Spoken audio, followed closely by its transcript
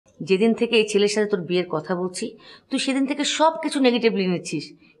যেদিন থেকে এই ছেলের সাথে তোর বিয়ের কথা বলছি তুই সেদিন থেকে সব কিছু নেগেটিভলি নিচ্ছিস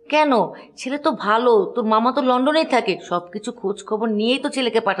কেন? ছেলে তো ভালো, তোর মামা তো লন্ডনেই থাকে, সব কিছু খোঁজ খবর নিয়েই তো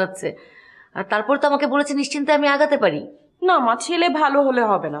ছেলেকে পাঠাচ্ছে। আর তারপর তো আমাকে বলেছে নিশ্চিন্তে আমি আগাতে পারি। না মা, ছেলে ভালো হলে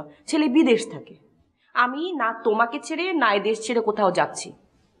হবে না, ছেলে বিদেশ থাকে। আমি না তোমাকে ছেড়ে না এই দেশ ছেড়ে কোথাও যাচ্ছি,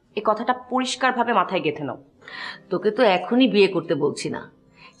 এই কথাটা পরিষ্কারভাবে মাথায় গেঁথে নাও। তোকে তো এখনই বিয়ে করতে বলছি না,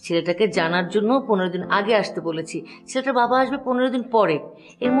 ছেলেটাকে জানার জন্য 15 দিন আগে আসতে বলেছি। ছেলেটার বাবা আসবে 15 দিন পরে,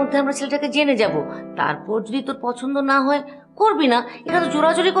 এর মধ্যে আমরা ছেলেটাকে জেনে যাব। তারপর যদি তোর পছন্দ না হয় করবি না, এটা তো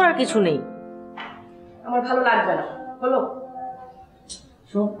জোরাজুরি করার কিছু নেই। আমার ভালো লাগবে না, হলো?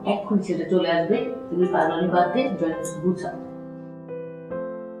 শোন, এখন ছেলেটা চলে আসবে, তুমি পাগলামি বাদ দে, বুঝা।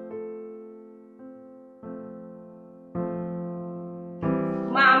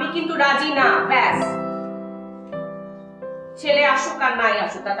 মা আমি কিন্তু রাজি না, ব্যাস। ছেলে আসুক আর নাই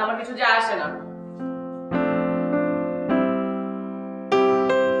আসুক তাতে আমার কিছু যায় আসে না।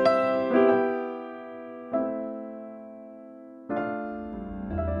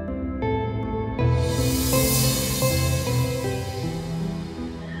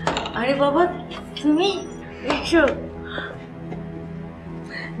 আরে বাবা, তুমি এসো।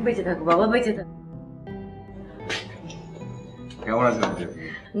 বেঁচে থাকো বাবা, বেঁচে থাকো। কেমন আছেন?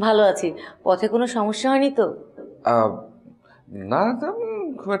 ভালো আছি। পথে কোনো সমস্যা হয়নি তো? না,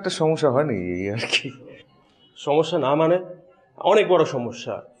 খুব একটা সমস্যা হয়নি এই আর কি। সমস্যা না মানে অনেক বড়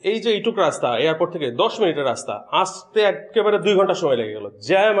সমস্যা। এই যে এইটুক রাস্তা, এয়ারপোর্ট থেকে 10 মিনিটের রাস্তা, আসতে একেবারে 2 ঘন্টা সময় লেগে গেল,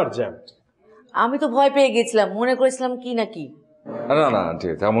 জ্যাম আর জ্যাম। আমি তো ভয় পেয়ে গেছিলাম, মনে করেছিলাম কি নাকি। না না আন্টি,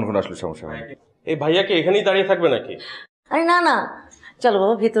 তেমন কোনো আসলে সমস্যা হয়নি। এই ভাইয়া কি এখানেই দাঁড়িয়ে থাকবে নাকি? আরে না না, চলো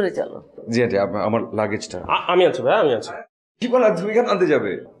বাবা ভেতরে চলো। জি আন্টি, আমার লাগেজটা আমি আছি ভাইয়া, আমি আছি। কি বলা, তুমি কেন আনতে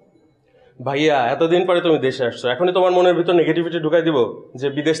যাবে? ভাইয়া এতদিন পরে তুমি দেশে আসছো, এখনই তোমার মনের ভিতর নেগেটিভিটি ঢুকাই দিব যে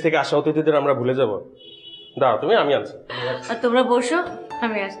বিদেশ থেকে আসা অতিথিদের আমরা ভুলে যাব? দাঁড়াও তুমি, আমি আছি। আর তোমরা বসো,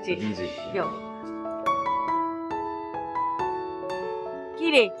 আমি আসছি। কি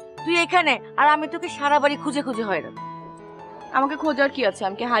রে তুই এখানে, আর আমি তোকে সারা বাড়ি খুঁজে খুঁজে হয়রান। আমাকে খোঁজার কি আছে?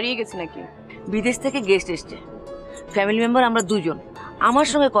 আমি কি হারিয়ে গেছি নাকি? বিদেশ থেকে গেস্ট এসছে, ফ্যামিলি মেম্বার আমরা 2 জন। আমার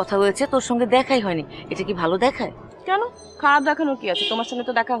সঙ্গে কথা হয়েছে, তোর সঙ্গে দেখাই হয়নি, এটা কি ভালো দেখায়? কেন খারাপ দেখানোর কি আছে? তোমার সঙ্গে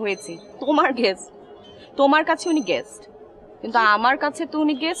তো দেখা হয়েছে। তোমার গেস্ট, তোমার কাছে উনি গেস্ট, কিন্তু আমার কাছে তো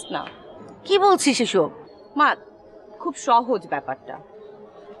উনি গেস্ট না। কি বলছিস এসব? মা খুব সহজ ব্যাপারটা।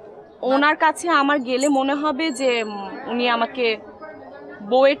 ওনার কাছে আমার গেলে মনে হবে যে উনি আমাকে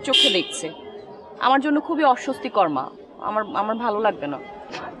বউয়ের চোখে দেখছে। আমার জন্য খুবই অস্বস্তিকর মা, আমার ভালো লাগবে না।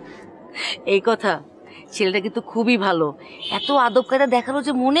 এই কথা, ছেলেটা কিন্তু খুবই ভালো, এত আদব কায়দা দেখালো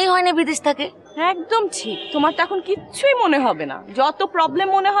যে মনেই হয় না বিদেশ থাকে। একদম ঠিক, তোমার তো এখন কিচ্ছুই মনে হবে না, যত প্রবলেম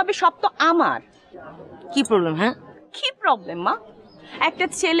মনে হবে সব তো আমার। কি প্রবলেম? হ্যাঁ কি প্রবলেম মা? একটা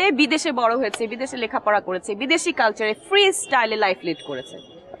ছেলে বিদেশে বড় হয়েছে, বিদেশে লেখাপড়া করেছে, বিদেশি কালচারে ফ্রি স্টাইলে লাইফ লিড করেছে।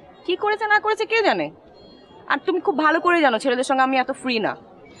 কি করেছে না করেছে কে জানে। আর তুমি খুব ভালো করে জানো ছেলেদের সঙ্গে আমি এত ফ্রি না।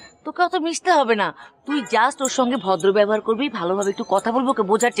 তোকে অত মিশতে হবে না, তুই জাস্ট ওর সঙ্গে ভদ্র ব্যবহার করবি, ভালোভাবে একটু কথা বলবো, ওকে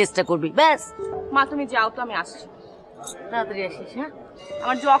বোঝার চেষ্টা করবি, ব্যাস। মা তুমি যাও তো, আমি আসছি। তাড়াতাড়ি আসিস। হ্যাঁ,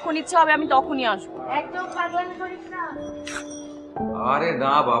 আমার যখন ইচ্ছা হবে আমি তখনই আসবো। একদম পাগলামি করিস না। আরে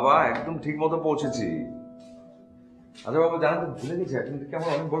না বাবা, একদম ঠিক মতো পৌঁছেছি। আচ্ছা বাবা, জানাতে ভুলে গেছি, এখন কি আমার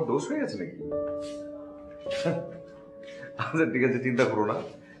অনেক বড় দোষ হয়ে গেছে নাকি? আচ্ছা ঠিক আছে, চিন্তা করো না,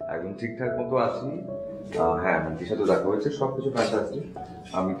 একদম ঠিকঠাক মতো আছি। হ্যাঁ, আন্টির সাথে দেখা হয়েছে, সবকিছু ফ্যান্টাস্টিক।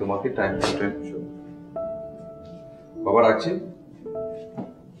 আমি তোমাকে টাইম টু টাইম বাবা রাখছি।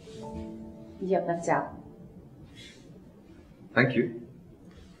 জি আপনার চা। Thank you.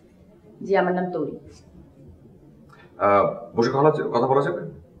 জি আমার নাম তৌরি। বসে কথা বলা যাবে?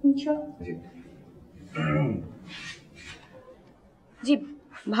 জি জি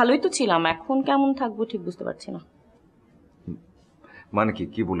ভালোই তো ছিলাম, এখন কেমন থাকবো ঠিক বুঝতে পারছি না। মানে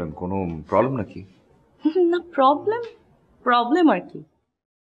কি বললেন, কোনো প্রবলেম নাকি? না প্রবলেম আর কি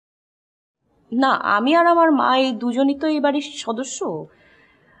না, আমি আর আমার মা এই দুজনই তো এই বাড়ির সদস্য,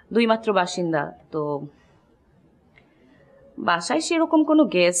 2 মাত্র বাসিন্দা। তো বাসায় সেরকম কোনো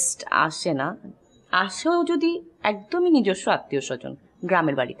গেস্ট আসে না, আসেও যদি একদমই নিজস্ব আত্মীয় স্বজন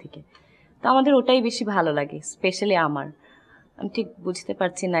গ্রামের বাড়ি থেকে, তো আমাদের ওটাই বেশি ভালো লাগে। স্পেশালি আমার, আমি ঠিক বুঝতে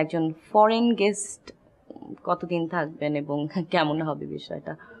পারছি না একজন ফরেন গেস্ট কতদিন থাকবেন এবং কেমন হবে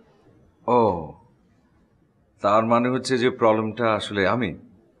বিষয়টা। ও, তার মানে হচ্ছে যে প্রবলেমটা আসলে আমি?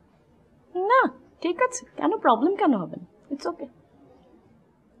 না ঠিক আছে, কেন প্রবলেম কেন হবে না, ইটস ওকে।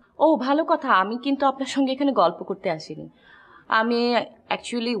 ও ভালো কথা, আমি কিন্তু আপনার সঙ্গে এখানে গল্প করতে আসিনি, আমি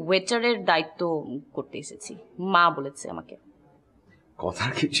অ্যাকচুয়ালি ওয়েটারের দায়িত্ব করতে এসেছি, মা বলেছে আমাকে। কথা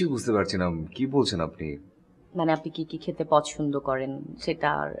কিছুই বুঝতে পারছি না, কি বলছেন আপনি? মানে আপনি কি কি খেতে পছন্দ করেন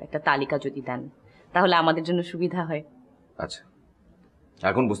সেটার একটা তালিকা যদি দেন তাহলে আমাদের জন্য সুবিধা হয়। আচ্ছা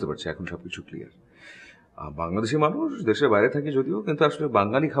এখন বুঝতে পারছি, এখন সবকিছু ক্লিয়ার। বাংলাদেশি মানুষ, দেশের বাইরে থাকি যদিও, কিন্তু আসলে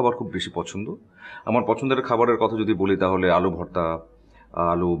বাঙালি খাবার খুব বেশি পছন্দ। আমার পছন্দের খাবারের কথা যদি বলি তাহলে আলু ভর্তা,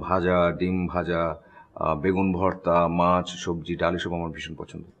 আলু ভাজা, ডিম ভাজা, বেগুন ভর্তা, মাছ, সবজি, ডাল, এসব আমার ভীষণ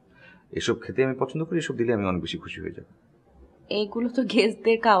পছন্দ। এসব খেতে আমি পছন্দ করি, এসব দিলে আমি অনেক বেশি খুশি হয়ে যাব। এইগুলো তো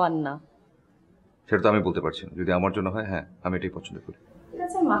গেস্টদের খাওয়ার না। সেটা তো আমি বলতে পারছি না, যদি আমার জন্য হয়, হ্যাঁ আমি এটাই পছন্দ করি। ঠিক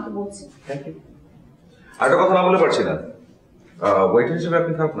আছে, আমি মাকে বলছি। আর একটা কথা না বলে পারছি না, ওয়েটার হিসেবে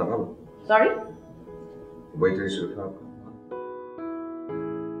আপনি খারাপ না, ভালো। সরি, ওয়েটার হিসেবে খারাপ।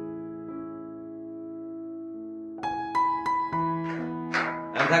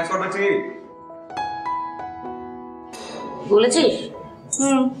 And thanks for the tea. বলেছিস?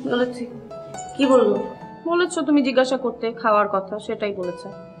 বলেছি। কি বললো? বলেছো তুমি জিজ্ঞাসা করতে খাওয়ার কথা, সেটাই বলেছে।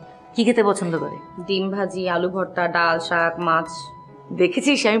 কি খেতে পছন্দ করে? ডিম ভাজি, আলু ভর্তা, ডাল, শাক, মাছ।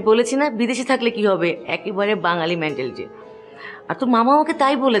 দেখেছিস, আমি বলেছি না বিদেশে থাকলে কি হবে, একেবারে বাঙালি মেন্টালিটি। আর তোর মামা আমাকে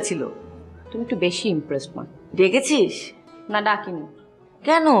তাই বলেছিল। তুমি একটু বেশি ইমপ্রেসড মা। ডেকেছিস? না, ডাকিনি।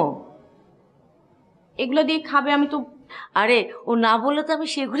 কেন? এগুলো দিয়ে খাবে? আমি তো, আরে ও না বললে তো আমি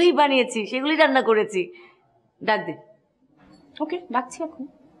সেগুলোই বানিয়েছি, সেগুলোই রান্না করেছি। ডাক দে। ওকে, ডাকছি এখন।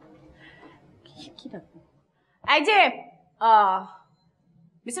 কি ডাকবো? এই যে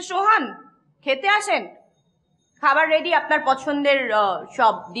মিস্টার সোহান, খেতে আসেন। খাবার রেডি, আপনার পছন্দের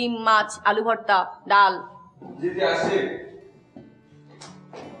সব ডিম, মাছ, আলু ভর্তা, ডাল। জি জি, আসছি।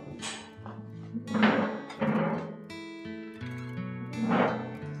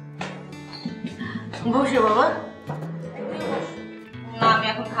 বসে বাবা। না, আমি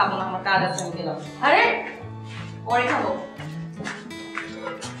এখন খাবো না, আমার কাজ আছে, আমি গেলাম। আরে পরে খাবো।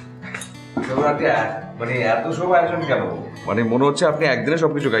 মানে এত সব আয়োজন কেন? মানে মনে হচ্ছে আপনি একদিনে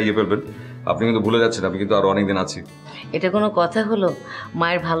সবকিছু খাইয়ে ফেলবেন। আপনি কিন্তু ভুলে যাচ্ছেন, আমি কিন্তু আরো অনেকদিন আছি। এটা কোনো কথা হলো?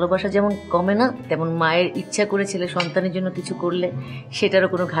 মায়ের ভালোবাসা যেমন কমে না, তেমন মায়ের ইচ্ছা করে ছেলে সন্তানের জন্য কিছু করলে সেটারও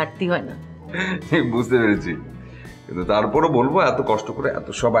কোনো ঘাটতি হয় না। বুঝতে পেরেছি, কিন্তু তারপরও বলবো, এত কষ্ট করে এত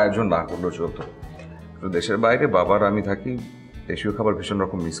সব আয়োজন না করলেও চলতো। দেশের বাইরে বাবার আমি থাকি, দেশীয় খাবার ভীষণ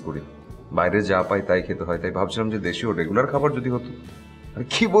রকম মিস করি। বাইরে যা পাই তাই খেতে হয়, তাই ভাবছিলাম যে দেশীয় রেগুলার খাবার যদি হতো। আর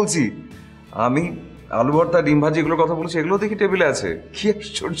কি বলছি, আমি আলু ভর্তা, ডিম ভাজি এগুলোর কথা বলছি, এগুলো দেখি টেবিলে আছে। কি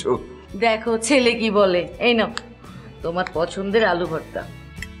আশ্চর্য! দেখো ছেলে কি বলে। এই নাও তোমার পছন্দের আলু ভর্তা।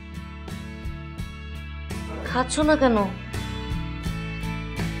 খাচ্ছ না কেন?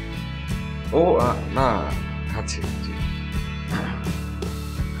 ও না, খাচ্ছি।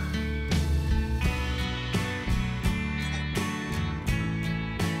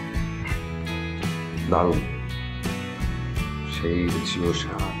 দারুণ, সেই রুচিও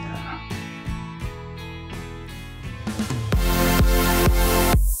স্বাদ।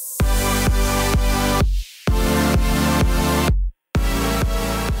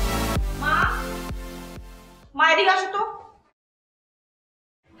 মা, এদিকে আসো তো।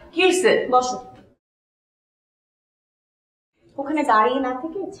 কি হয়েছে? বসো। ওখানে দাঁড়িয়ে না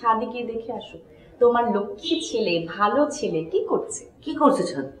থেকে ছাদে গিয়ে দেখে আসো, তোমার লক্ষ্মী ছেলে, ভালো ছেলে কি করছে। কি করছে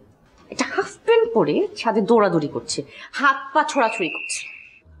ছাদ? এটা হাফ প্যান্ট পরে ছাদে দৌড়াদৌড়ি করছে, হাত পা ছোড়াছুড়ি করছে।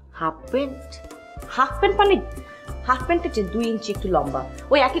 Half pant? হাফ প্যান্ট মানে হাফ প্যান্টের যে 2 ইঞ্চি একটু লম্বা,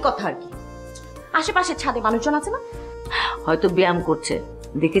 ওই একই কথা আর কি। আশেপাশে ছাদে মানুষজন আছে না? হয়তো ব্যায়াম করছে।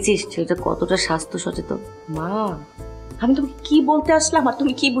 দেখেছিস ছেলেটা কতটা স্বাস্থ্য সচেতন? মা, আমি তোমাকে কি বলতে আসলাম আর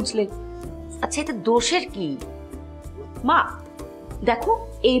তুমি কি বুঝলে? আচ্ছা এতে দোষের কি? মা দেখো,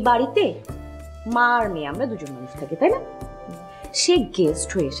 এই বাড়িতে মা আর মেয়ে আমরা দুজন মানুষ থাকি, তাই না? সে গেস্ট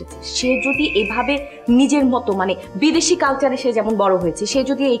হয়ে এসেছে, সে যদি এভাবে নিজের মতো মানে বিদেশি কালচারে সে যেমন বড় হয়েছে, সে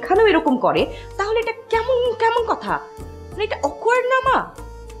যদি এখানেও এরকম করে, তাহলে এটা কেমন কেমন কথা? মানে এটা অকওয়ার্ড না মা?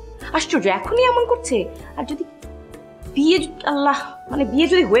 আশ্চর্য, এখনই এমন করছে। আর যদি বিয়ে, আল্লাহ, মানে বিয়ে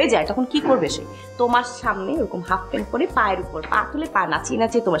যদি হয়ে যায় তখন কি করবে সে? তোমার সামনে এরকম হাফ প্যান্ট পরে পায়ের উপর পা তুলে পা নাচিয়ে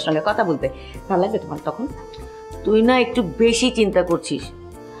নাচিয়ে তোমার সঙ্গে কথা বলতে ভালো লাগবে তোমার তখন? তুই না একটু বেশি চিন্তা করছিস।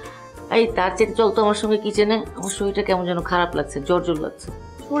 এই তার চেয়ে চল তো আমার সঙ্গে কিচেনে। আমার শরীরটা কেমন যেন খারাপ লাগছে, জ্বর জ্বর লাগছে।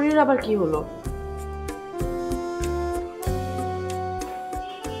 শরীর আবার কি হলো?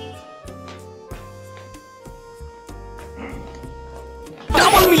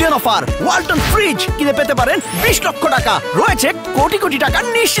 Double million offer Walton fridge কিনে পেতে পারেন 20 লক্ষ টাকা, রয়েছে কোটি কোটি টাকার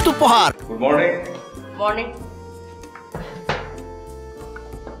নিশ্চিত উপহার। Good morning. মর্নিং।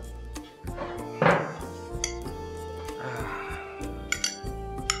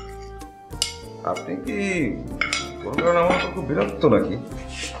 আপনি কি কোনো কারণে আমার খুব বিরক্ত নাকি?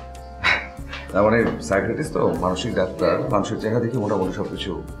 না মানে সাইকিয়াট্রিস্ট তো, মানসিক ডাক্তার, মানুষের চেহারা দেখে মোটামুটি সবকিছু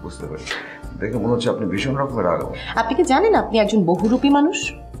বুঝতে পারি। দেখে মনে হচ্ছে আপনি ভীষণ রকমের আগাম। আপনি কি জানেন আপনি একজন বহুরূপী মানুষ?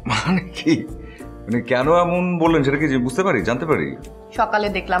 মানে কি, মানে কেন এমন বললেন সেটা কি বুঝতে পারি, জানতে পারি? সকালে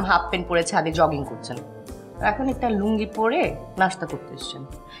দেখলাম হাফ প্যান্ট পরে ছাদে জগিং করছেন। এখন একটা লুঙ্গি পরে নাস্তা করতে এসেছেন,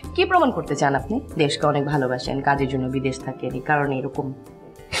 কি প্রমাণ করতে চান আপনি? দেশকে অনেক ভালোবাসেন, কাজের জন্য বিদেশ থাকেন, এই কারণে এরকম।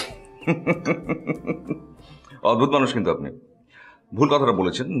 অদ্ভুত মানুষ কিন্তু আপনি। ভুল কথাটা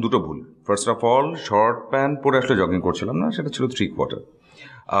বলেছেন, দুটো ভুল। First of all, short pant পরে আসলে জগিং করছিলাম না, সেটা ছিল 3/4।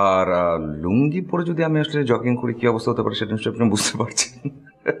 আর লুঙ্গি পরে যদি আমি আসলে জগিং করি কি অবস্থা হতে পারে সেটা নিশ্চয়ই আপনি বুঝতে পারছেন।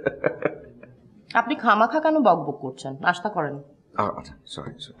 আপনি খামাখা কেন বকবক করছেন? নাস্তা করেন। আচ্ছা,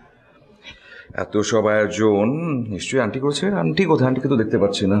 সরি। এত সব আয়োজন নিশ্চয়ই আন্টি করেছে। আন্টি কোথায়? আন্টিকে তো দেখতে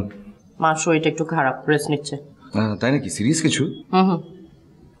পাচ্ছি না। মার শরীরটা একটু খারাপ, রেস্ট নিচ্ছে। তাই নাকি? সিরিয়াস কিছু? হুম,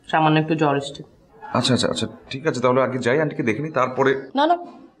 সামান্য একটু জ্বর এসছে। আচ্ছা, ঠিক আছে, তাহলে আগে যাই, আন্টিকে দেখে নিই, তারপরে। না,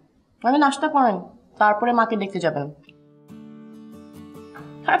 আমি নাস্তা করেন, তারপরে মাকে দেখতে যাবেন।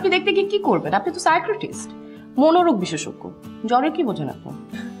 আর আপনি দেখতে গিয়ে কি করবেন? আপনি তো সাইকিয়াট্রিস্ট, মনোরোগ বিশেষজ্ঞ, জ্বরের কি বোঝেন আপনি?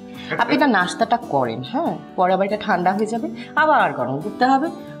 আপনি এটা নাস্তাটা করেন, হ্যাঁ, পরে আবার এটা ঠান্ডা হয়ে যাবে, আবার গরম করতে হবে,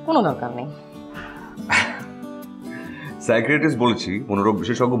 কোনো দরকার নেই। সাইকিয়াট্রিস্ট বলেছি, মনোরোগ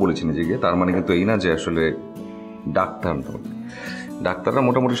বিশেষজ্ঞ বলেছি নিজেকে, তার মানে কিন্তু এই না যে আসলে ডাক্তার নয়। ডাক্তাররা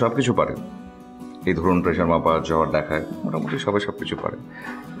মোটামুটি সব কিছু পারে, এই ধরুন প্রেশার মাপা, জ্বর দেখায়, মোটামুটি সবাই সব কিছু পারে,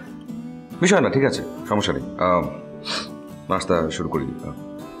 বিষয় না। ঠিক আছে, সমস্যা নেই, নাস্তা শুরু করি।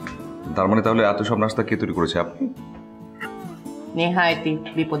 তার মানে তাহলে এত সব নাস্তা কে তৈরি করেছে? আপনি? নেহায়েতি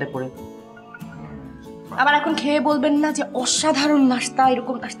বিপদে পড়ে। আবার এখন খেয়ে বলবেন না যে অসাধারণ নাস্তা,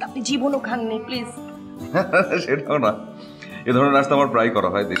 এরকম নাস্তা আপনি জীবনও খাননি, প্লিজ। সেটাও না, এ ধরনের নাস্তা আমার প্রায় করা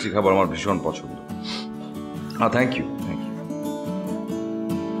হয়, দেশি খাবার আমার ভীষণ পছন্দ। Thank you.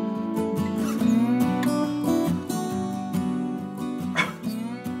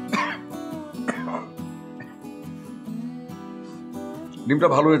 ডিমটা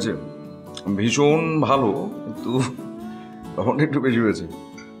ভালো হয়েছে, ভীষণ ভালো, কিন্তু লবণটা একটু বেশি হয়েছে।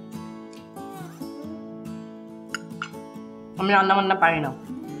 আমি রান্না বান্না পারি না,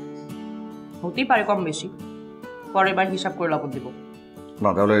 হতেই পারে কম বেশি, পরের বার হিসাব করে লবণ দিব। না,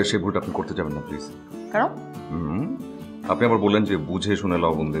 তাহলে সেই ভুলটা আপনি করতে যাবেন না প্লিজ। কেন? আপনি আবার বললেন যে বুঝে শুনে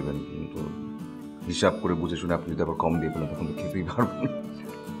লবণ দেবেন, কিন্তু হিসাব করে বুঝে শুনে আপনি যদি আবার কম দিয়ে ফেলেন তখন তো খেতেই পারবেন।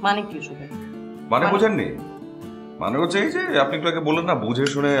 মানে কি শুনে? মানে বোঝেননি? মানে হচ্ছে এই যে আপনি একটু আগে বললেন না, বুঝে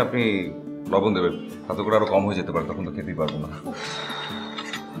শুনে আপনি লবণ দেবেন, তাতে করে আরো কম হয়ে যেতে পারে, তখন তো খেতেই পারবো না।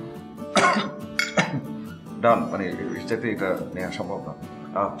 ডান, মানে এর চাইতে এটা নেওয়া সম্ভব না।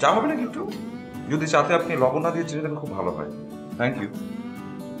 চা হবে নাকি একটু? যদি চাতে আপনি লবণ না দিয়ে চিনি দেন খুব ভালো হয়। Thank you.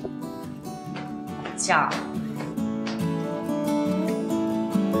 চা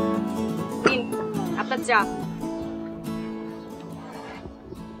আপনার চা।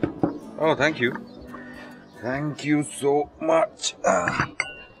 Thank you so much.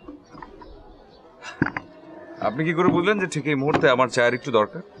 আপনি কি করে বুঝলেন যে ঠিক এই মুহূর্তে আমার চায়ের একটু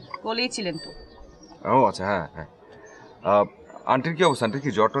দরকার? বলেইছিলেন তো। আচ্ছা, হ্যাঁ। আন্টির কি অবস্থা? আন্টির কি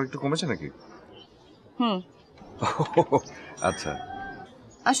জ্বরটা একটু কমেছে নাকি? আচ্ছা,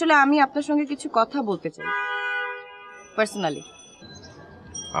 আসলে আমি আপনার সঙ্গে কিছু কথা বলতে চাই পার্সোনালি।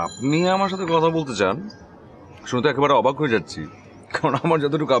 আপনি আমার সাথে কথা বলতে চান? শুনে তো একেবারে অবাক হয়ে যাচ্ছি, কারণ আমার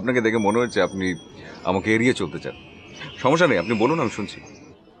যতটুকু আপনাকে দেখে মনে হচ্ছে আপনি আমাকে এড়িয়ে চলতে চান। সমস্যা নেই, আপনি বলুন, আমি শুনছি।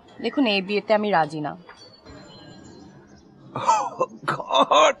 দেখুন, এই বিয়েতে আমি রাজি না।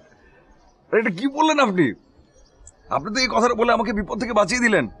 গড, এটা কি বললেন আপনি? আপনি তো এই কথাটা বলে আমাকে বিপদ থেকে বাঁচিয়ে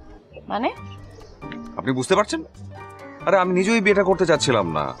দিলেন। মানে? আপনি বুঝতে পারছেন? আরে আমি নিজেই বিয়েটা করতে চাচ্ছিলাম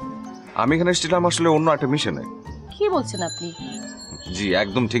না, আমি এখানে এসেছিলাম আসলে অন্য একটা মিশনে। কি বলছেন আপনি? জি,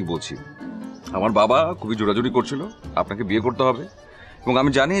 একদম ঠিক বলছি। আমার বাবা খুবই জোরাজুরি করছিল আপনাকে বিয়ে করতে হবে, এবং আমি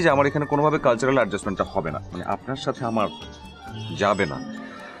জানি যে আমার এখানে কোনোভাবে কালচারাল অ্যাডজাস্টমেন্টটা হবে না, মানে আপনার সাথে আমার যাবে না।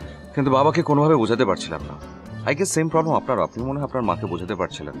 কিন্তু বাবাকে কোনোভাবে বোঝাতে পারছিলাম না। আই গেস সেম প্রবলেম আপনারও, আপনি মনে হয় আপনার মাকে বোঝাতে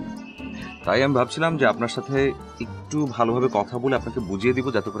পারছিলেন। তাই আমি ভাবছিলাম যে আপনার সাথে একটু ভালোভাবে কথা বলে আপনাকে বুঝিয়ে দিব,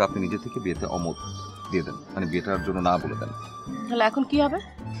 যাতে করে আপনি নিজে থেকে বিয়েতে অমত দিয়ে দেন, মানে বিয়েটার জন্য না বলে দেন। তাহলে এখন কি হবে?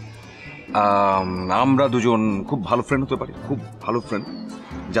 আমরা দুজন খুব ভালো ফ্রেন্ড হতে পারি, খুব ভালো ফ্রেন্ড,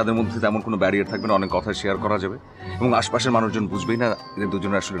 যাদের মধ্যে তেমন কোনো ব্যারিয়ার থাকবে না, অনেক কথা শেয়ার করা যাবে, এবং আশপাশের মানুষজন বুঝবেই না এদের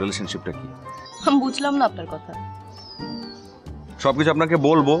দুজনের আসলে রিলেশনশিপটা কি। আমি বুঝলাম না আপনার কথা। সবকিছু আপনাকে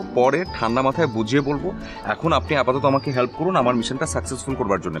বলবো, পরে ঠান্ডা মাথায় বুঝিয়ে বলবো। এখন আপনি আপাতত আমাকে হেল্প করুন আমার মিশনটা সাকসেসফুল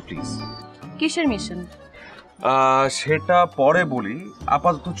করবার জন্য, প্লিজ। কিসের মিশন? সেটা পরে বলি,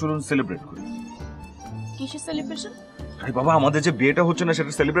 আপাতত চলুন সেলিব্রেট করি। কিসের সেলিব্রেশন? আরে বাবা, আমাদের যে বিয়েটা হচ্ছে না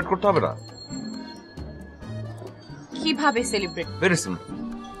সেটা সেলিব্রেট করতে হবে না? কিভাবে সেলিব্রেট? Very simple.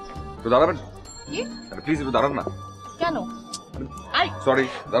 তো দাঁড়াবেন? কি? আরে প্লিজ একটু দাঁড়ান না। কেন? আই সরি,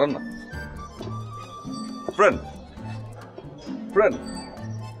 দাঁড়ান না। ফ্রেন্ড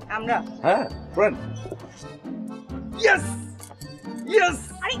আমরা? হ্যাঁ, ফ্রেন্ড। ইয়েস,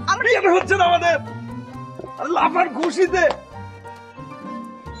 আরে আমরা বিয়েটা হচ্ছে না আমাদের। আরে লাফার খুশিতে।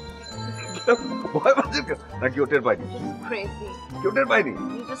 ভয় পাচ্ছেন কেন? নাকি ও টের পাইনি? Crazy. কেউ টের পাইনি?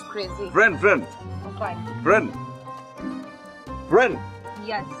 You're just crazy. Friend friend Fine. Friend friend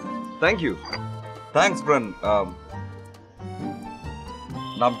Yes. Thank you, thanks friend.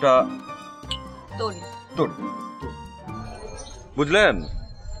 নামটা Tony. তোর, বুঝলেন?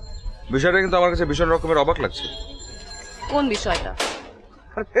 বিষয়টা কিন্তু আমার কাছে ভীষণ রকমের অবাক লাগছে। কোন বিষয়টা?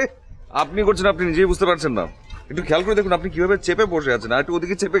 আরে, আপনি করছেন, আপনি নিজেই বুঝতে পারছেন না। একটু খেয়াল করে দেখুন আপনি কিভাবে চেপে বসে আছেন, আর একটু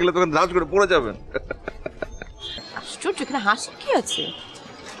ওদিকে চেপে গেলে তখন ধাঁচ করে পড়ে যাবেন। আশ্চর্য, এখানে হাসি কি আছে?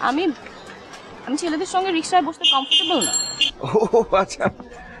 আমি আমি ছেলেদের সঙ্গে রিকশায় বসতে কমফোর্টেবল না। ও আচ্ছা,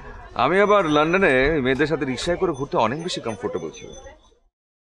 আমি আবার লন্ডনে মেয়েদের সাথে রিক্সায় করে ঘুরতে অনেক বেশি কমফোর্টেবল ছিল।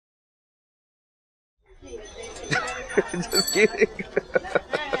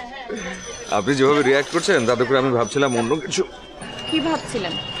 আপনি যেভাবে রিয়াক্ট করছেন তাতে করে আমি ভাবছিলাম অন্য কিছু। কি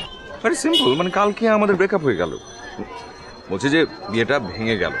ভাবছিলেন? আরে সিম্পল, মানে কালকে আমাদের ব্রেকআপ হয়ে গেল। বলছি যে বিয়েটা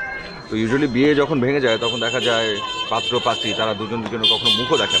ভেঙে গেল। তো ইউজুয়ালি বিয়ে যখন ভেঙে যায় তখন দেখা যায় পাত্র পাত্রী তারা দুজন দুজনের কখনো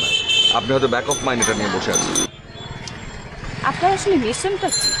মুখও দেখে না। আপনি হয়তো ব্যাক অফ মাইন্ড এটা নিয়ে বসে আছেন। আপনার আসলে মিশনটা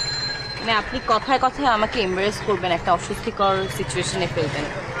কি? মানে আপনি কথায় কথায় আমাকে এমব্রেস করবেন, একটা অস্বস্তিকর সিচুয়েশনে ফেলবেন।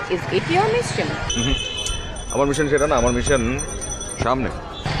 Is eat your mission? আমার মিশন সেটা না, আমার মিশন সামনে।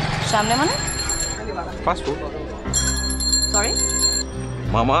 সামনে মানে? পাসপোর্ট। সরি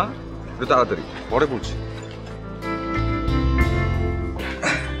মামা, একটু তাড়াতাড়ি, পরে বলছি।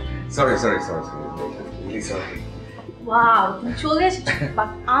 Sorry sorry sorry sorry. Wow, তুমি চলে এসেছো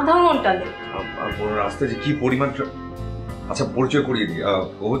আধা ঘন্টা লেট। আর বড় রাস্তায় যে কি পরিমাণ আচ্ছা পরিচয় করিয়ে দিই,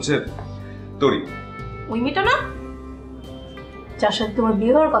 ও হচ্ছে তরি। ওই মেয়েটা না যার সাথে তোমার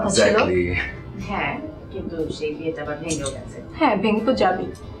বিয়ে হওয়ার কথা ছিল? হ্যাঁ, কিন্তু সেই বিয়েটা আবার ভেঙেও গেছে। হ্যাঁ, ভেঙে তো যাবে।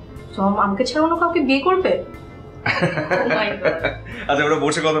 তো আমাকে ছাড়া অন্য কাউকে বিয়ে করবে? আচ্ছা আমরা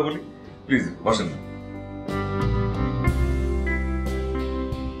বসে কথা বলি, প্লিজ বসেন।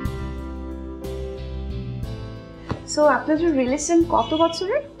 সো আপনাদের রিলেশন কত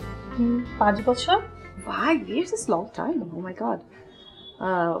বছরের? 5 বছর। 5 years is long time. Oh my god.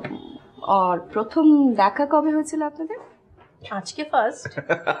 আর প্রথম দেখা কবে হয়েছিল আপনাদের? আজকে ফার্স্ট।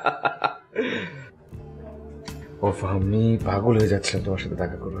 ও আমি পাগল হয়ে যাচ্ছিলাম তোমার সাথে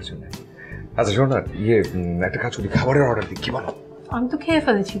দেখা করার জন্য। আচ্ছা শোনো না, একটা কাজ করি, খাবারের অর্ডার দিই, কি বলো? আমি তো খেয়ে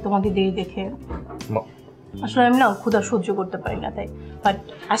ফেলেছি তোমাদের দেরি দেখে। আসলে আমি না ক্ষুধা সহ্য করতে পারি না, তাই বাট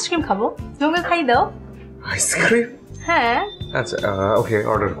আইসক্রিম খাবো, তুমি খাই দাও। আইসক্রিম? হ্যাঁ। আচ্ছা ওকে,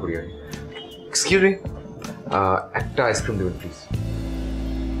 অর্ডার করি আমি। এক্সকিউজ মি, একটা আইসক্রিম দেবেন প্লিজ।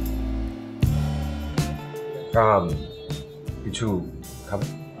 কিছু খাবেন?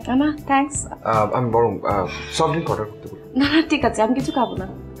 না থ্যাঙ্কস। আমি বরং সফট ড্রিঙ্ক অর্ডার করতে বলি। না ঠিক আছে, আমি কিছু খাবো না।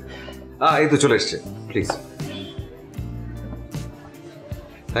 এই তো চলে এসছে, প্লিজ।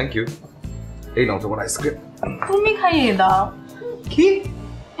 Thank you. এই নাও তোমার আইসক্রিম। তুমি খাইয়ে দাও। কি?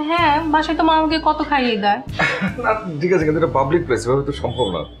 হ্যাঁ, বাসায় তো মা আমাকে কত খাইয়ে দেয়। না ঠিক আছে, কিন্তু এটা পাবলিক প্লেস, এভাবে তো সম্ভব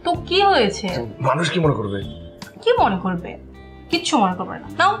না। তো কি হয়েছে? মানুষ কি মনে করবে? কি মনে করবে? কিচ্ছু মনে করবে না,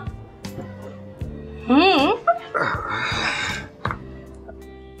 নাও।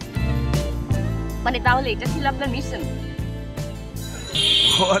 মানে তাহলে এটা ছিল আপনার মিশন?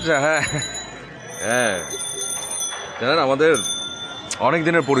 আচ্ছা হ্যাঁ হ্যাঁ, জানেন আমাদের অনেক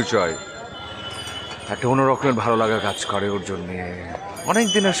দিনের পরিচয়, একটা অন্য রকমের ভালো লাগা কাজ করে ওর জন্যে, অনেক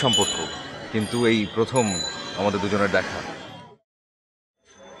দিনের সম্পর্ক, কিন্তু এই প্রথম আমাদের দুজনের দেখা।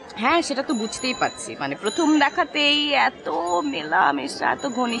 হ্যাঁ সেটা তো বুঝতেই পারছি, মানে প্রথম দেখাতেই এত মেলামেশা, এত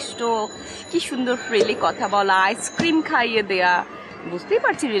ঘনিষ্ঠ, কি সুন্দর ফ্রিলি কথা বলা, আইসক্রিম খাইয়ে দেয়া, বুঝতেই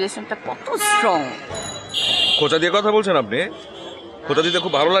পারছি রিলেশনটা কত স্ট্রং। খোঁচা দিয়ে কথা বলছেন আপনি? খোঁচা দিতে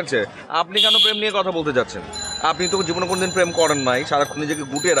খুব ভালো লাগছে। আপনি কেন প্রেম নিয়ে কথা বলতে যাচ্ছেন? আপনি তো জীবনে কোনোদিন প্রেম করেন নাই, সারাক্ষণ নিজেকে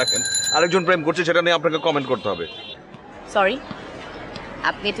গুটিয়ে রাখেন। আরেকজন প্রেম করছে সেটা নিয়ে আপনাকে কমেন্ট করতে হবে। সরি,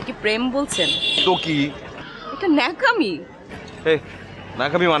 আপনি এটা কি প্রেম বলছেন? তো কি? এটা ন্যাকামি।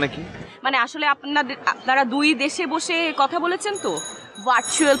 নাকামি মানে কি? মানে আসলে আপনারা দুই দেশে বসে কথা বলেছেন তো,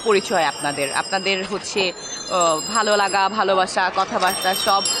 ভার্চুয়াল পরিচয় আপনাদের, আপনাদের হচ্ছে ভালো লাগা, ভালোবাসা, কথাবার্তা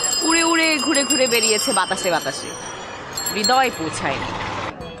সব উড়ে উড়ে ঘুরে ঘুরে বেরিয়েছে বাতাসে বাতাসে, হৃদয় পৌঁছায়নি।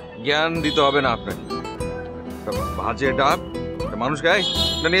 জ্ঞান দিতে হবে না আপনাকে, বাজে ডাব মানুষ গায়ে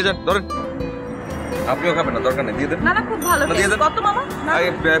না, নিয়ে যান, ধরেন। আপনিও খাবেন না, দরকার নেই, দিয়ে দেন। না না খুব ভালো, দিয়ে দেন। কত মামা?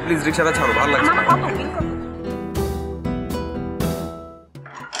 প্লিজ রিক্সাটা ছাড়ো, ভালো লাগছে না। মামা কত?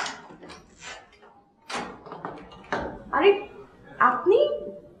 আরে আপনি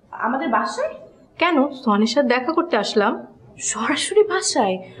আমাদের বাসায় কেন? সোহানের সাথে দেখা করতে আসলাম। সরাসরি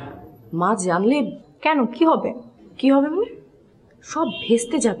বাসায়? মা জানলে? কেন, কি হবে? কি হবে মানে? সব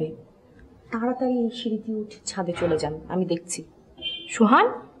ভেস্তে যাবে। তাড়াতাড়ি এই সিঁড়ি দিয়ে উঠে ছাদে চলে যান, আমি দেখছি। সোহান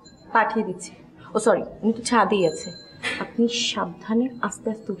পাঠিয়ে দিচ্ছি। ও সরি, উনি তো ছাদেই আছে, আপনি আপনি সাবধানে আস্তে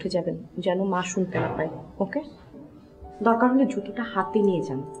আস্তে উঠে যাবেন, যেন মা শুনতে না পায়। ওকে? দরকার হলে জুতোটা হাতে নিয়ে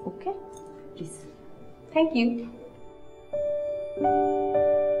যান। Okay please. Thank you.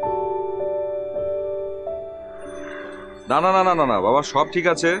 না না না না না না বাবা, সব ঠিক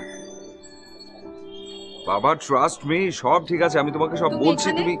আছে বাবা, ট্রাস্ট মি, সব ঠিক আছে। আমি তোমাকে সব বলছি।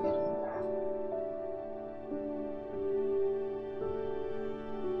 তুমি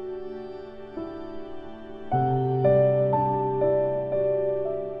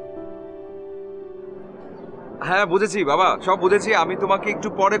হ্যাঁ বুঝেছি বাবা, সব বুঝেছি। আমি তোমাকে একটু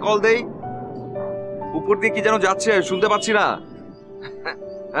পরে কল দেই। উপর দিয়ে কি যেন যাচ্ছে, শুনতে পাচ্ছি না।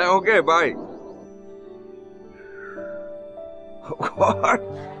 হ্যাঁ okay bye.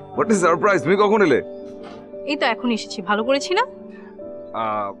 What is surprise, তুমি কখন এলে? এই তো এখন এসেছি। ভালো করেছি না?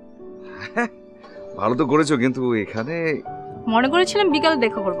 ভালো তো করেছো, কিন্তু এখানে মনে করেছিলাম বিকালে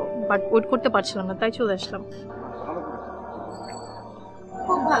দেখা করবো, বাট ওয়েট করতে পারছিলাম না, তাই চলে আসলাম।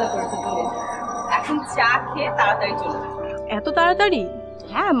 খুব ভালো করেছো। এখন চা খেয়ে তাড়াতাড়ি চলে যাও। এত তাড়াতাড়ি?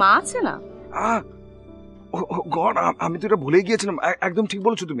 হ্যাঁ, মা আছে না। গড, আমি তো এটা ভুলে গিয়েছিলাম। একদম ঠিক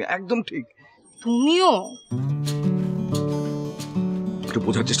বলেছো তুমি, একদম ঠিক। তুমিও একটু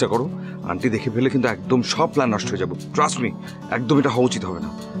বোঝার চেষ্টা করো। আন্টি দেখে ফেলে কিন্তু একদম সব প্ল্যান নষ্ট হয়ে যাবে। ট্রাস্ট মি, একদম এটা হওয়া উচিত হবে না।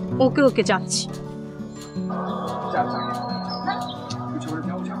 ওকে ওকে যাচ্ছি।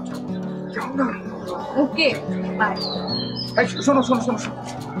 Okay bye. শোনো শোনো শোনো,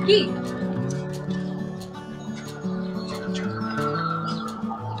 কি?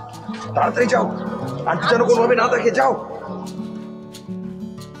 তাড়াতাড়ি যাও, আন্টি যেন কোনোভাবে না দেখে। যাও।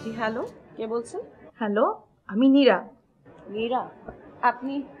 জি হ্যালো, কে বলছেন? হ্যালো, আমি নীরা। মীরা,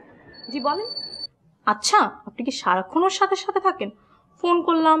 আপনি? জি বলেন। আচ্ছা, আপনি কি সারাক্ষণ ওর সাথে সাথে থাকেন? ফোন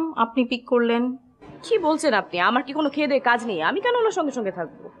করলাম, আপনি পিক করলেন। কি বলছেন আপনি? আমার কি কোনো খেয়ে দেয়ে কাজ নেই? আমি কেন ওনার সঙ্গে সঙ্গে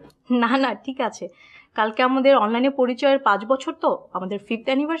থাকবো? না না ঠিক আছে, কালকে আমাদের অনলাইনে পরিচয়ের 5 বছর, তো আমাদের 5th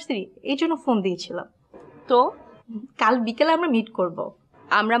অ্যানিভার্সারি, এই জন্য ফোন দিয়েছিলাম। তো কাল বিকেলে আমরা মিট করব।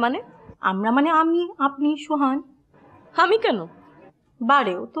 আমরা মানে? আমরা মানে আমি, আপনি, সোহান। আমি কেন?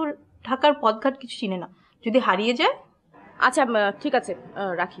 বারে ও তো ঢাকার পথঘাট কিছু চিনে না, যদি হারিয়ে যায়। আচ্ছা ঠিক আছে,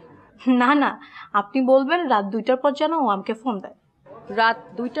 রাখি। না না, আপনি বলবেন রাত 2টার পর যেন ও আমাকে ফোন দেয়। রাত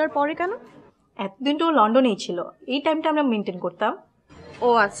 2টার পরে কেন? এতদিন তো ও লন্ডনেই ছিল, এই টাইমটা আমরা মেনটেন করতাম। ও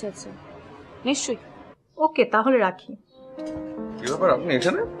আচ্ছা আচ্ছা, নিশ্চয়ই। ওকে তাহলে রাখি। কি ব্যাপার, আপনি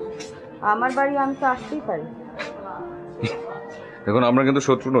এখানে? আমার বাড়ি, আমি তো আসতেই পারি। দেখুন, আমরা কিন্তু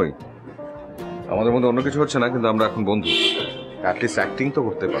শত্রু নই, আমাদের মধ্যে অন্য কিছু হচ্ছে না, কিন্তু আমরা এখন বন্ধু। অ্যাটলিস্ট অ্যাক্টিং তো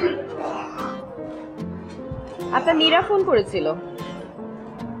করতে পারি। আপনার নীরা ফোন করেছিল।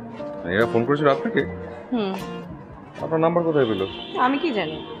 এরা ফোন করেছিল আপনাকে? হুম। আপনার নাম্বার কোথায় পেলো? আমি কি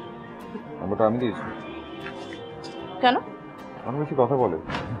জানি। নাম্বারটা আমি দিয়েছি। কেন? অনেক বেশি কথা বলে,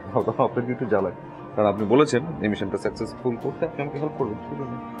 আপনাকে একটু জ্বালায়। কারণ আপনি বলেছেন এই মিশনটা সাকসেসফুল করতে আপনি আমাকে হেল্প করবেন।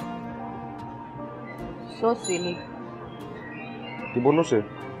 So Seely. কি বললো সে?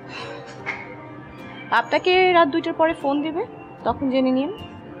 আপনাকে রাত 2টার পরে ফোন দিবে, তখন জেনে নিন।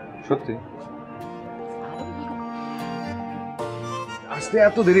 সত্যি? আসতে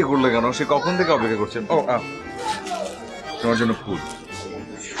এত দেরি করলে কেন? সে কখন থেকে অপেক্ষা করছেন? ও তোমার জন্য ফুল।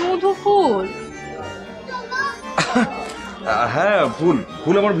 শুধু ফুল? হ্যাঁ ফুল,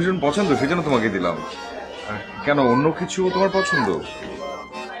 ফুল আমার ভীষণ পছন্দ, সেজন্য তোমাকে দিলাম। কেন, অন্য কিছু তোমার পছন্দ?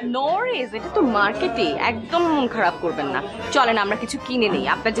 নরেজ, এটা তো মার্কেটে। একদম মন খারাপ করবেন না, চলেন আমরা কিছু কিনে নেই,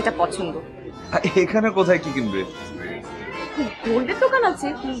 আপনার যেটা পছন্দ। এখানে কোথায় কি কিনবে? গোল্ডের দোকান আছে,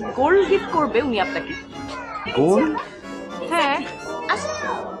 গোল্ড গিফট করবে উনি আপনাকে। গোল্ড? হ্যাঁ।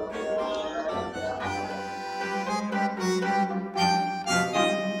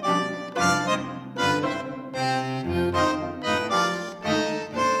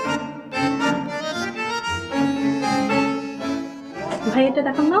 ভাই এটা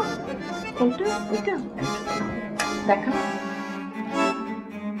দেখান না। কোনটা? ওইটা দেখা।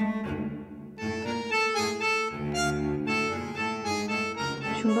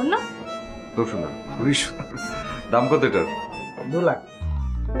 সুন্দর না? খুব সুন্দর, খুবই সুন্দর। দাম কত এটার? 2 লাখ।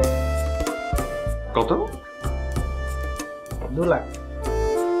 কত? 2 লাখ।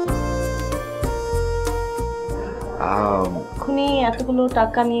 এখনই এতগুলো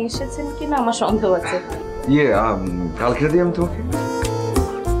টাকা নিয়ে এসেছেন কিনা আমার সন্দেহ আছে। কাল কিনে দিই আমি তোমাকে।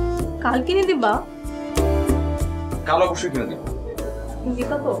 কাল কিনে দিবা? কাল অবশ্যই কিনে দিব।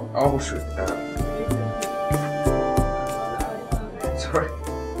 দিবা তো? অবশ্যই।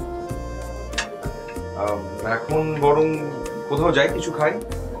 এখন বরং কোথাও যাই, কিছু খাই।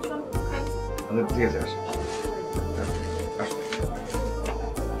 ঠিক আছে, আসি।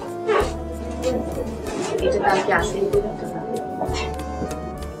 এটা কালকে আসলে দেবেন তো?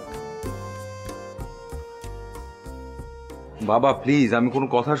 বাবা প্লিজ, আমি কোনো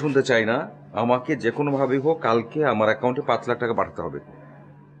কথা শুনতে চাই না। আমাকে যে কোনো ভাবে হোক কালকে আমার অ্যাকাউন্টে 5 লাখ টাকা পাঠাতে হবে।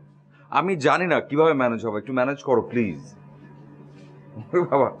 আমি জানি না কিভাবে ম্যানেজ হবে, একটু ম্যানেজ করো প্লিজ।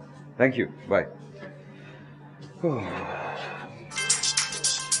 বাবা thank you, by.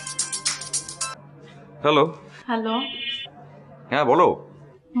 Hello. Hello, হ্যাঁ বলো।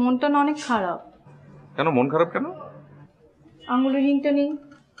 মনটা না অনেক খারাপ। কেন মন খারাপ কেন? আঙুলের রিংটা নেই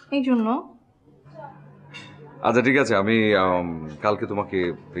এই জন্য। আচ্ছা ঠিক আছে, আমি কালকে তোমাকে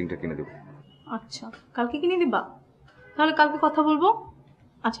রিংটা কিনে দেবো। আচ্ছা, কালকে কিনে দিবা? তাহলে কালকে কথা বলবো,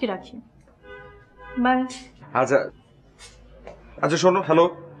 আজকে রাখি, বাই। আচ্ছা আচ্ছা শোনো, হ্যালো।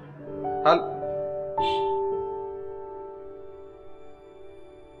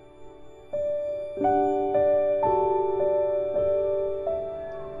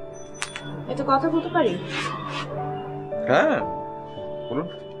 এটা কথা বলতে পারি? হ্যাঁ বলুন।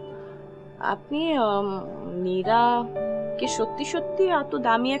 আপনি নীরাকে সত্যি সত্যি এত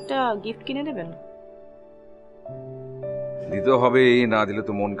দামি একটা গিফট কিনে দেবেন? দিতে হবে, না দিলে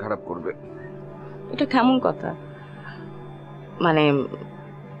তো মন খারাপ করবে। এটা কেমন কথা? মানে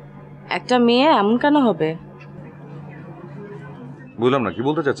একটা মেয়ে এমন কেন হবে? বুঝলাম না, কি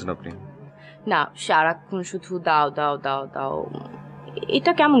বলতে চাচ্ছেন আপনি? না, সারাক্ষণ শুধু দাও দাও দাও দাও,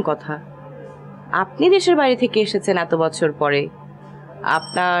 এটা কেমন কথা? আপনি দেশের বাইরে থেকে এসেছেন এত বছর পরে,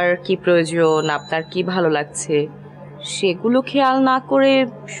 আপনার কি প্রয়োজন, আপনার কি ভালো লাগছে সেগুলো খেয়াল না করে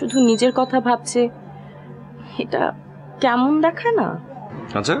শুধু নিজের কথা ভাবছে, এটা কেমন দেখায় না?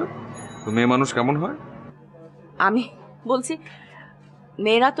 আচ্ছা তো মেয়ে মানুষ কেমন হয়? আমি বলছি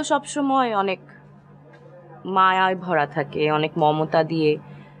মেয়েরা তো সবসময় অনেক মায়ায় ভরা থাকে, অনেক মমতা দিয়ে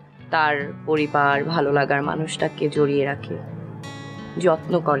তার পরিবার, ভালো লাগার মানুষটাকে জড়িয়ে রাখে,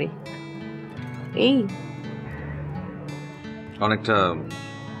 যত্ন করে। এই অনেকটা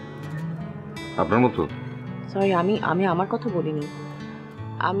আপনার মতো। সরি, আমি আমার কথা বলিনি,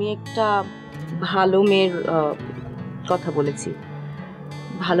 আমি একটা ভালো মেয়ের কথা বলেছি।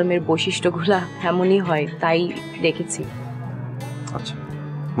 ভালো মেয়ের বৈশিষ্ট্যগুলা এমনই হয়, তাই দেখেছি। আচ্ছা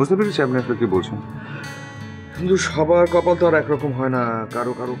বুঝতে পেরেছি আপনি আসলে কি বলছেন, কিন্তু সবার কপাল তো আর একরকম হয় না।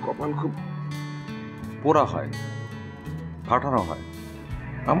 কারো কারো কপাল খুব পোড়া হয়, ফাটানো হয়।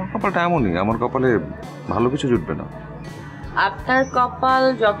 আমার কপালটা এমনই, আমার কপালে ভালো কিছু জুটবে না। আপনার কপাল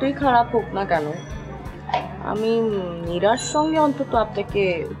যতই খারাপ হোক না কেন, আমি নীরার সঙ্গে অন্তত আপনাকে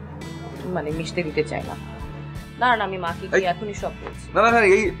মানে মিশতে দিতে চাই না। দাঁড়ান, আমি মাকে গিয়ে এখনই সব বলছি। না না না,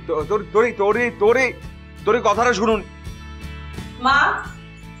 এই তোর কথাটা শুনুন। মা,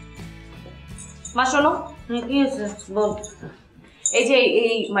 মা শোনো, কি হয়েছে বল। এই যে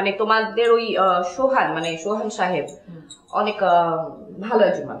এই মানে তোমাদের ওই সোহান সাহেব অনেক ভালো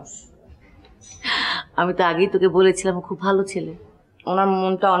একজন মানুষ। আমি তো আগেই তোকে বলেছিলাম খুব ভালো ছেলে। ওনার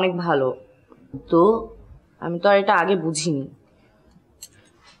মনটা অনেক ভালো, তো আমি তো আর এটা আগে বুঝিনি,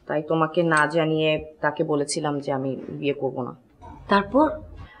 তাই তোমাকে না জানিয়ে তাকে বলেছিলাম যে আমি বিয়ে করব না। তারপর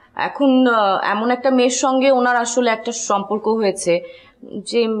এখন এমন একটা মেয়ের সঙ্গে ওনার আসলে একটা সম্পর্ক হয়েছে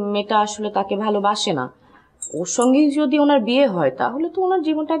যে মেয়েটা আসলে তাকে ভালোবাসে না। ওর সঙ্গেই যদি ওনার বিয়ে হয় তাহলে তো ওনার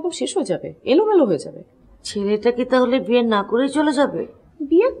জীবনটা একদম শেষ হয়ে যাবে, এলোমেলো হয়ে যাবে। ছেলেটা কি তাহলে বিয়ে না করেই চলে যাবে?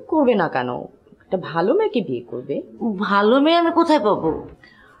 বিয়ে করবে না কেন? একটা ভালো মেয়েকে বিয়ে করবে। ভালো মেয়ে আমি কোথায় পাবো?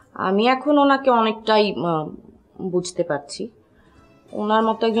 আমি এখন ওনাকে অনেকটাই বুঝতে পারছি। ওনার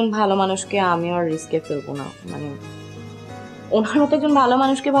মতো একজন ভালো মানুষকে আমি আর রিস্কে ফেলবো না। মানে ওনার মতো একজন ভালো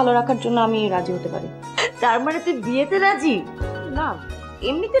মানুষকে ভালো রাখার জন্য আমি রাজি হতে পারি। তার মানে তুই বিয়েতে রাজি? না,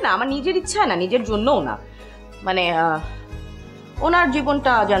 এমনিতে না, আমার নিজের ইচ্ছা না, নিজের জন্যও না, মানে ওনার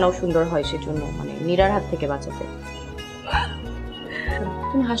জীবনটা যেন সুন্দর হয় সেজন্য, মানে নীরার হাত থেকে বাঁচাতে।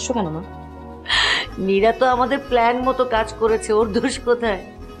 তুমি হাসছো কেন মা? নীরা তো আমাদের প্ল্যান মতো কাজ করেছে, ওর দোষ কোথায়?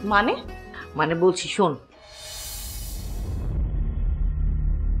 মানে বলছি শোন,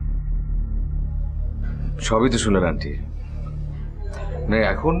 সবই তো শুনলেন আন্টি। মানে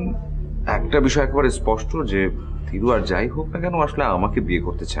এখন একটা বিষয় একেবারে স্পষ্ট যে তিরু আর যাই হোক না কেন আসলে আমাকে বিয়ে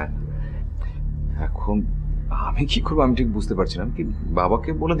করতে চায় না। এখন আমি কি করবো আমি ঠিক বুঝতে পারছি না। আমি কি বাবাকে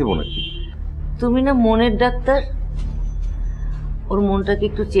বলে দেবো নাকি? তুমি না মনের ডাক্তার, ওর মনটাকে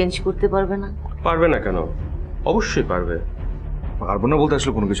একটু চেঞ্জ করতে পারবে না? পারবে না কেন, অবশ্যই পারবে। পারবো না বলতে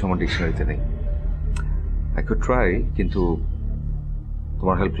আসলে কোনো কিছু আমার ডিকশনারিতে নেই। আই কুড ট্রাই, কিন্তু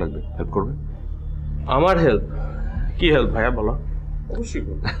তোমার হেল্প লাগবে। হেল্প করবে? আমার হেল্প? কি হেল্প ভাইয়া, বলো। অবশ্যই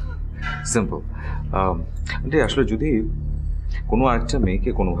সিম্পল। আসলে যদি কোনো একটা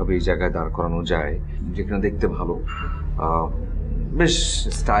মেয়েকে কোনোভাবে এই জায়গায় দাঁড় করানো যায় যেখানে দেখতে ভালো, বেশ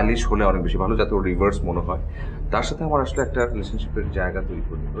স্টাইলিশ হলে অনেক বেশি ভালো, যাতে ওর রিভার্স মনে হয়, তার সাথে আমার আসলে একটা রিলেশনশিপের জায়গা তৈরি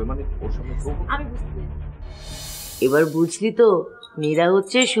করতে হবে। মানে ওর সামনে আমি বুঝতে এবার বুঝলি তো, নীরা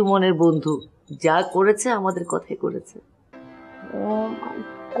হচ্ছে সুমনের বন্ধু, যা করেছে আমাদের কথাই করেছে।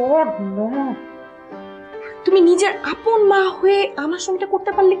 তুমি নিজের আপন মা হয়ে আমার সঙ্গে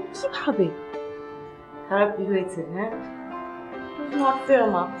করতে পারলে কিভাবে? খারাপ কি হয়েছে? হ্যাঁ, নট ফেয়ার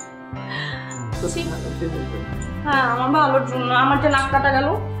মা। হ্যাঁ, আমার ভালোর জন্য আমার যে নাক কাটা গেল।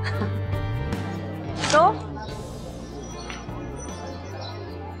 তো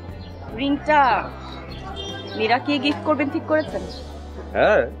রিংটা মীরা কি গিফট করবেন ঠিক করেছেন?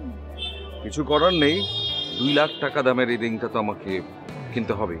 হ্যাঁ, কিছু করার নেই। 2 লাখ টাকা দামের এই রিংটা তো আমাকে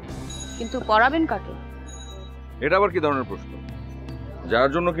কিনতে হবে। কিন্তু পরাবেন কাকে? এটা আবার কি ধরনের প্রশ্ন? যার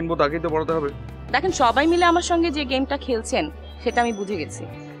জন্য কিনবো তাকেই তো পড়াতে হবে। দেখেন, সবাই মিলে আমার সঙ্গে যে গেমটা খেলছেন সেটা আমি বুঝে গেছি।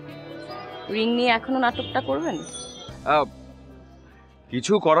 রিং নিয়ে এখনো নাটকটা করবেন?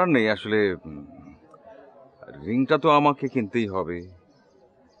 কিছু করার নেই আসলে। রিংটা তো আমাকে কিনতেই হবে,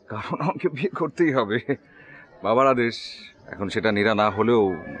 কারণ আমাকে বিয়ে করতেই হবে। বাবার আদেশ। এখন সেটা নীরা না হলেও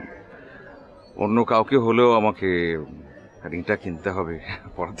অন্য কাউকে হলেও আমাকে রিংটা কিনতে হবে,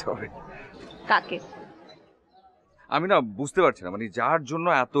 পড়াতে হবে। কাকে? আমি না বুঝতে পারছি না, মানে যার জন্য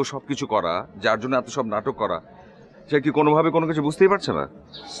এত সবকিছু করা, যার জন্য এত সব নাটক করা, সে কি কোনোভাবে কোনো কিছু বুঝতেই পারছে না?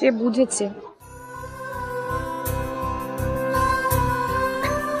 সে বুঝেছে।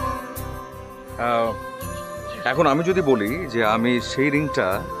 এখন আমি যদি বলি যে আমি সেই রিংটা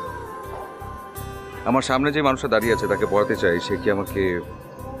আমার সামনে যে মানুষটা দাঁড়িয়ে আছে তাকে পড়াতে চাই, সে কি আমাকে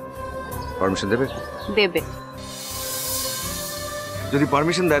পারমিশন দেবে? দেবে। যদি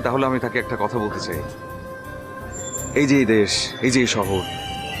পারমিশন দেয় তাহলে আমি তাকে একটা কথা বলতে চাই। এই যে এই দেশ, এই যে এই শহর,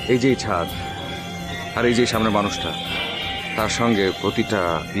 এই যে এই ছাদ, আর এই যে সামনের মানুষটা, তার সঙ্গে প্রতিটা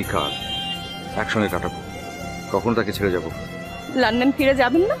বিকাল একসঙ্গে কাটাবো। কখনো তাকে ছেড়ে যাব লন্ডন ফিরে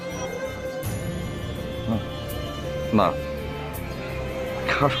যাবেন না? না,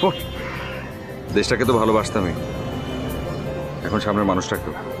 কারণ দেশটাকে তো ভালোবাসতামই, এখন সামনের মানুষটাকে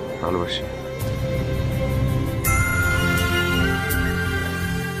ভালোবাসি।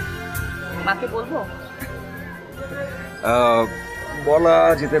 মাকে বলবো? বলা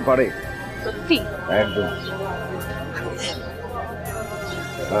যেতে পারে। সত্যি? একদম।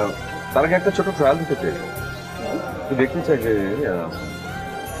 তার আগে একটা ছোট ট্রায়াল দিতে চাই, দেখতে চাই যে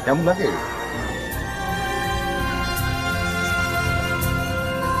কেমন লাগে।